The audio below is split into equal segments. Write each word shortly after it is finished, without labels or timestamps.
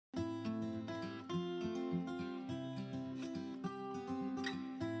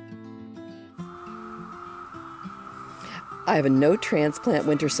I have a no-transplant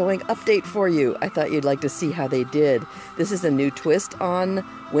winter sowing update for you. I thought you'd like to see how they did. This is a new twist on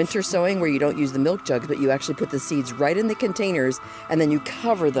winter sowing where you don't use the milk jugs, but you actually put the seeds right in the containers and then you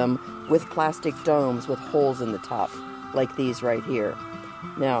cover them with plastic domes with holes in the top, like these right here.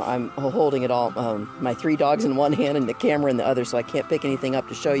 Now, I'm holding it all, my 3 dogs in one hand and the camera in the other, so I can't pick anything up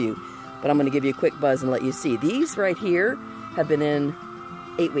to show you. But I'm going to give you a quick buzz and let you see. These right here have been in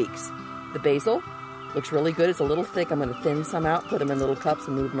 8 weeks. The basil looks really good. It's a little thick. I'm going to thin some out, put them in little cups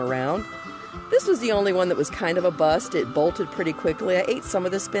and move them around. This was the only one that was kind of a bust. It bolted pretty quickly. I ate some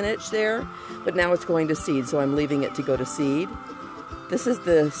of the spinach there, but now it's going to seed, so I'm leaving it to go to seed. This is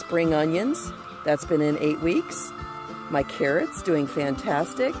the spring onions. That's been in 8 weeks. My carrots doing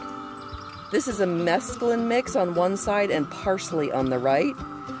fantastic. This is a mesclun mix on one side and parsley on the right.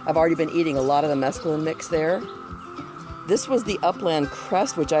 I've already been eating a lot of the mesclun mix there. This was the upland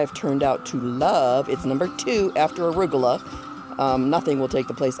crust, which I've turned out to love. It's number 2 after arugula. Nothing will take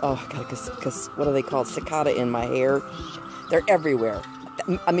the place. Oh, because what are they called? Cicada in my hair. They're everywhere.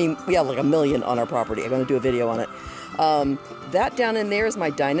 I mean, we have like a million on our property. I'm going to do a video on it. That down in there is my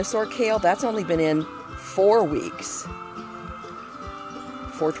dinosaur kale. That's only been in 4 weeks.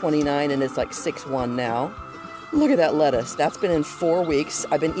 429, and it's like 6-1 now. Look at that lettuce. That's been in 4 weeks.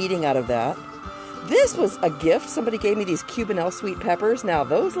 I've been eating out of that. This was a gift. Somebody gave me these Cubanelle sweet peppers. Now,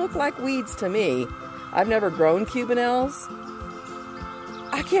 those look like weeds to me. I've never grown Cubanelles.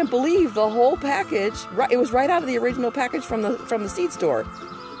 I can't believe the whole package, it was right out of the original package from the seed store,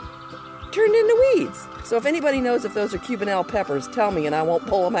 turned into weeds. So if anybody knows if those are Cubanelle peppers, tell me and I won't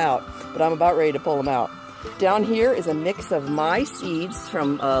pull them out. But I'm about ready to pull them out. Down here is a mix of my seeds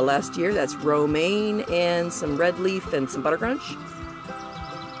from last year. That's romaine and some red leaf and some buttercrunch.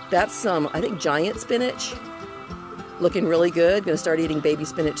 That's some, I think, giant spinach. Looking really good. Gonna start eating baby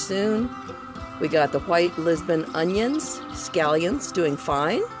spinach soon. We got the white Lisbon onions, scallions, doing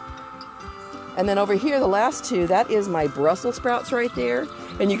fine. And then over here, the last 2, that is my Brussels sprouts right there.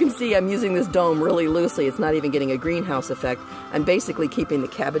 And you can see I'm using this dome really loosely. It's not even getting a greenhouse effect. I'm basically keeping the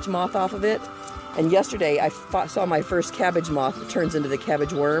cabbage moth off of it. And yesterday, I saw my first cabbage moth that turns into the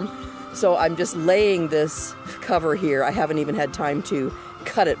cabbage worm. So I'm just laying this cover here. I haven't even had time to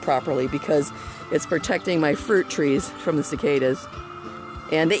cut it properly because it's protecting my fruit trees from the cicadas.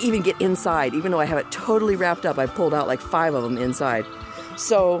 And they even get inside. Even though I have it totally wrapped up, I pulled out like 5 of them inside.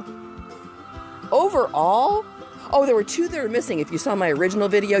 So overall, oh, there were 2 that are missing. If you saw my original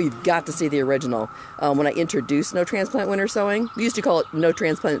video, you've got to see the original. When I introduced No-Transplant Winter Sowing, we used to call it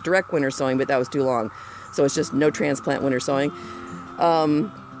No-Transplant Direct Winter Sowing, but that was too long. So it's just No-Transplant Winter Sowing.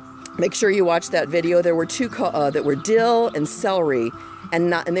 Make sure you watch that video. There were 2 that were dill and celery,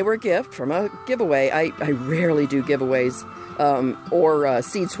 and they were a gift from a giveaway. I rarely do giveaways or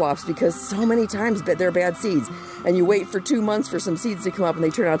seed swaps because so many times they're bad seeds. And you wait for 2 months for some seeds to come up and they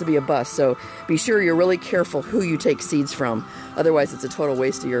turn out to be a bust. So be sure you're really careful who you take seeds from. Otherwise, it's a total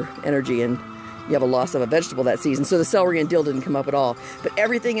waste of your energy and you have a loss of a vegetable that season. So the celery and dill didn't come up at all. But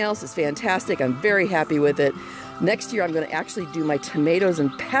everything else is fantastic. I'm very happy with it. Next year, I'm going to actually do my tomatoes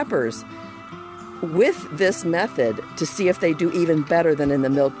and peppers with this method to see if they do even better than in the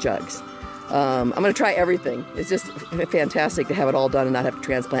milk jugs. I'm going to try everything. It's just fantastic to have it all done and not have to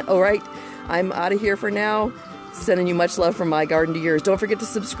transplant. All right, I'm out of here for now. Sending you much love from my garden to yours. Don't forget to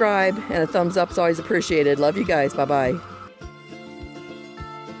subscribe, and a thumbs up is always appreciated. Love you guys. Bye-bye.